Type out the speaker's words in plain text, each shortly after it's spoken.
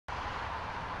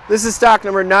This is stock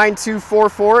number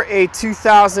 9244, a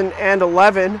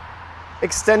 2011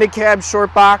 extended cab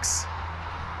short box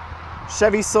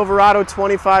Chevy Silverado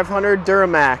 2500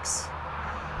 Duramax.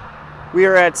 We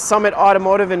are at Summit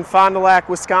Automotive in Fond du Lac,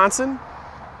 Wisconsin.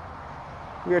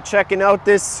 We are checking out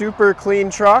this super clean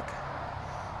truck.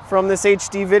 From this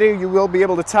HD video, you will be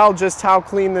able to tell just how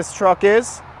clean this truck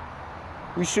is.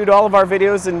 We shoot all of our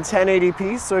videos in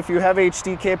 1080p, so if you have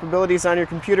HD capabilities on your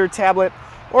computer, tablet,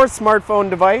 or smartphone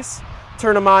device,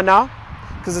 turn them on now,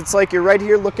 because it's like you're right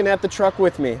here looking at the truck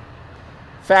with me.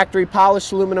 Factory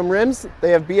polished aluminum rims.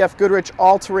 They have BF Goodrich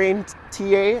all-terrain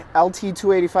TA LT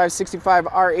 285/65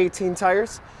 R18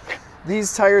 tires.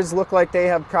 These tires look like they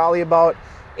have probably about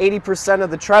 80%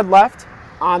 of the tread left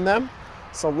on them.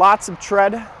 So lots of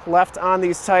tread left on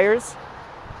these tires.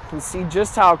 You can see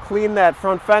just how clean that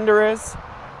front fender is.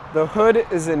 The hood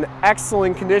is in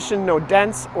excellent condition, no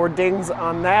dents or dings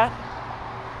on that.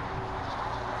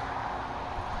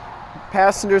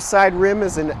 Passenger side rim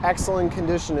is in excellent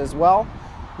condition as well.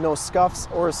 No scuffs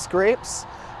or scrapes.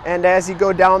 And as you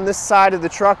go down this side of the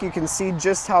truck, you can see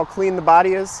just how clean the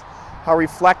body is, how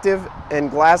reflective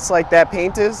and glass-like that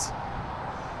paint is.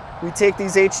 We take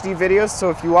these HD videos, so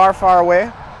if you are far away,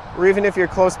 or even if you're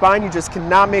close by and you just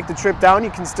cannot make the trip down, you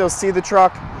can still see the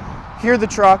truck, hear the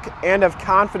truck, and have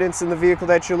confidence in the vehicle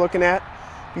that you're looking at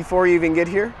before you even get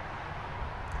here.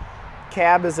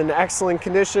 Cab is in excellent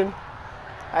condition.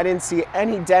 I didn't see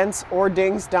any dents or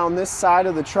dings down this side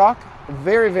of the truck.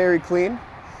 Very, very clean.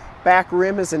 Back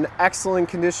rim is in excellent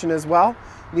condition as well.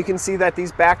 You can see that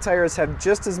these back tires have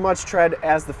just as much tread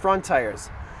as the front tires.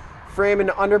 Frame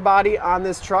and underbody on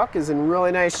this truck is in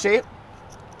really nice shape.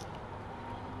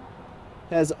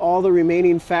 Has all the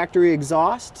remaining factory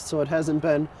exhaust, so it hasn't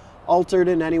been altered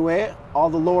in any way. All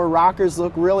the lower rockers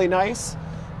look really nice,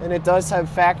 and it does have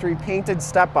factory painted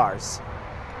step bars.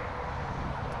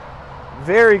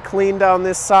 Very clean down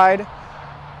this side.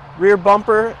 Rear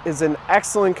bumper is in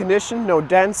excellent condition, no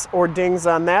dents or dings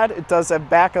on that. It does have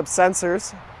backup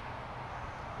sensors.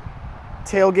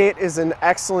 Tailgate is in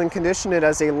excellent condition. It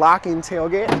has a locking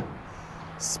tailgate.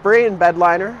 Spray and bed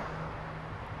liner.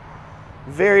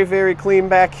 Very, very clean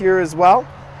back here as well.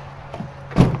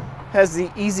 Has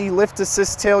the easy lift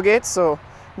assist tailgate, so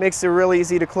makes it really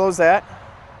easy to close that.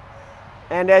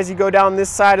 And as you go down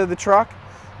this side of the truck,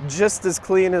 just as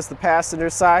clean as the passenger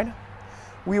side.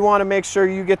 We want to make sure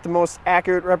you get the most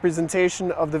accurate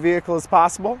representation of the vehicle as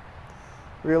possible.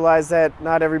 Realize that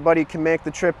not everybody can make the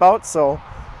trip out, so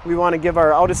we want to give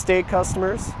our out-of-state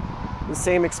customers the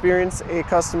same experience a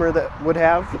customer that would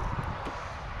have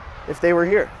if they were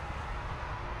here.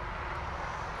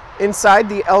 Inside,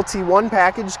 the LT1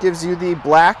 package gives you the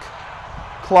black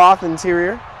cloth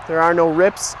interior. There are no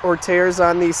rips or tears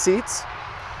on these seats.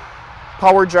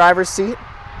 Power driver's seat.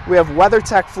 We have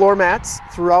Weathertech floor mats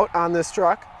throughout on this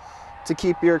truck to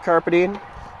keep your carpeting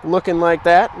looking like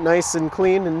that, nice and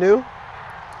clean and new.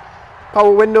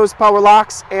 Power windows, power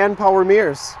locks, and power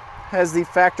mirrors. Has the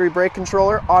factory brake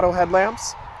controller, auto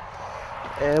headlamps.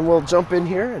 And we'll jump in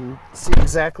here and see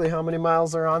exactly how many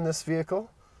miles are on this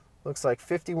vehicle. Looks like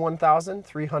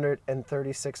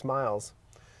 51,336 miles.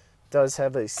 Does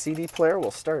have a CD player.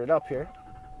 We'll start it up here.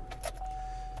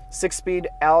 6-speed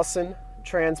Allison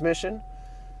transmission.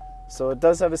 So it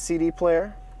does have a CD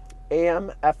player,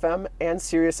 AM, FM, and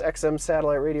Sirius XM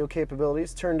satellite radio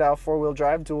capabilities. Turn dial 4-wheel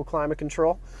drive, dual climate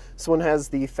control. This one has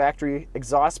the factory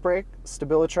exhaust brake,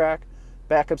 Stabilitrak,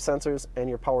 backup sensors, and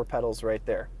your power pedals right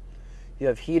there. You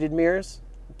have heated mirrors,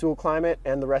 dual climate,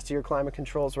 and the rest of your climate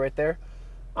controls right there.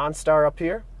 OnStar up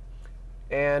here.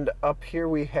 And up here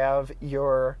we have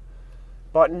your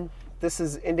button. This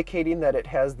is indicating that it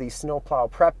has the snowplow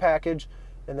prep package,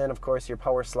 and then of course your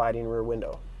power sliding rear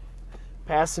window.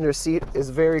 Passenger seat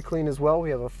is very clean as well. We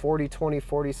have a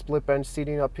 40-20-40 split bench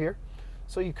seating up here,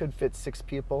 so you could fit 6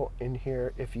 people in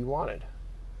here if you wanted.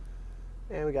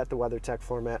 And we got the WeatherTech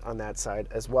floor mat on that side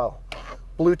as well.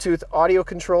 Bluetooth audio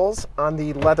controls on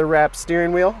the leather wrapped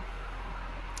steering wheel.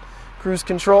 Cruise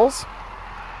controls.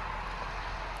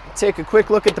 Take a quick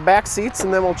look at the back seats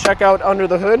and then we'll check out under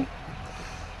the hood.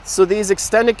 So these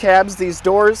extended cabs, these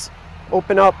doors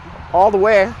open up all the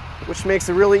way, which makes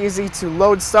it really easy to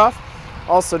load stuff.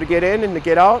 Also to get in and to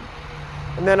get out.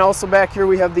 And then also back here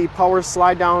we have the power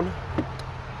slide down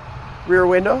rear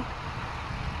window.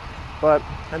 But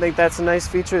I think that's a nice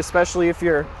feature, especially if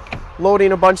you're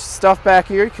loading a bunch of stuff back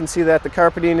here. You can see that the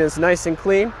carpeting is nice and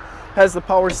clean. Has the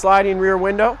power sliding rear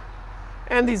window.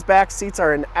 And these back seats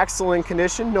are in excellent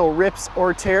condition, no rips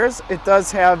or tears. It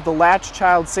does have the latch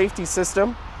child safety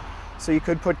system, so you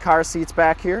could put car seats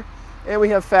back here. And we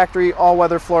have factory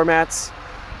all-weather floor mats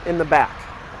in the back.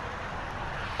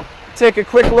 Take a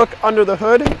quick look under the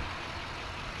hood.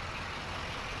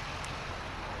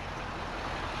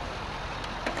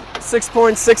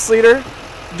 .6 liter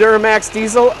Duramax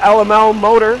diesel LML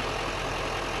motor.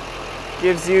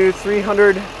 Gives you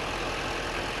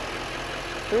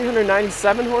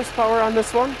 397 horsepower on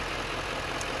this one.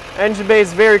 Engine bay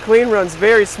is very clean, runs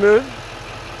very smooth.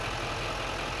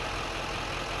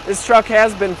 This truck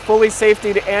has been fully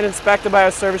safetied and inspected by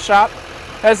our service shop.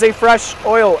 Has a fresh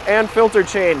oil and filter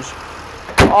change.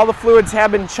 All the fluids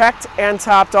have been checked and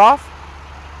topped off.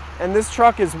 And this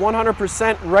truck is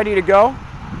 100% ready to go.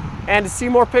 And to see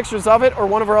more pictures of it or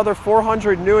one of our other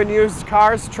 400 new and used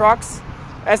cars, trucks,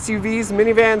 SUVs,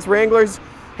 minivans, Wranglers,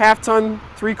 half-ton,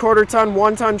 three-quarter-ton,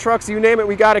 one-ton trucks, you name it,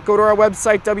 we got it. Go to our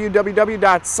website,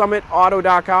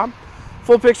 www.summitauto.com.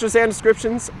 Full pictures and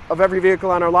descriptions of every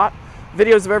vehicle on our lot.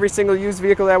 Videos of every single used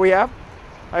vehicle that we have.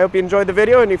 I hope you enjoyed the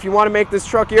video, and if you want to make this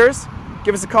truck yours,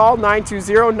 give us a call,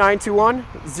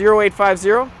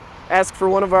 920-921-0850. Ask for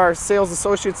one of our sales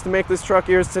associates to make this truck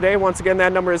yours today. Once again,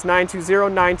 that number is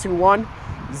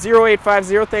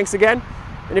 920-921-0850. Thanks again.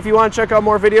 And if you want to check out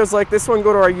more videos like this one,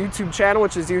 go to our YouTube channel,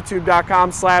 which is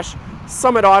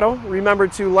youtube.com/SummitAuto. Remember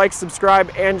to like,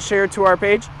 subscribe, and share to our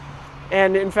page.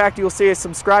 And in fact, you'll see a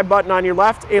subscribe button on your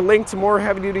left, a link to more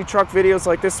heavy-duty truck videos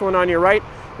like this one on your right.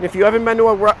 And if you haven't been to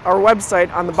our website,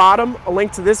 on the bottom, a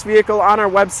link to this vehicle on our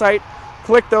website.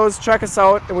 Click those, check us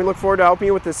out, and we look forward to helping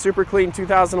you with this super clean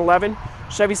 2011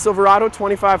 Chevy Silverado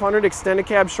 2500 extended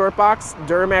cab short box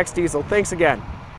Duramax diesel. Thanks again.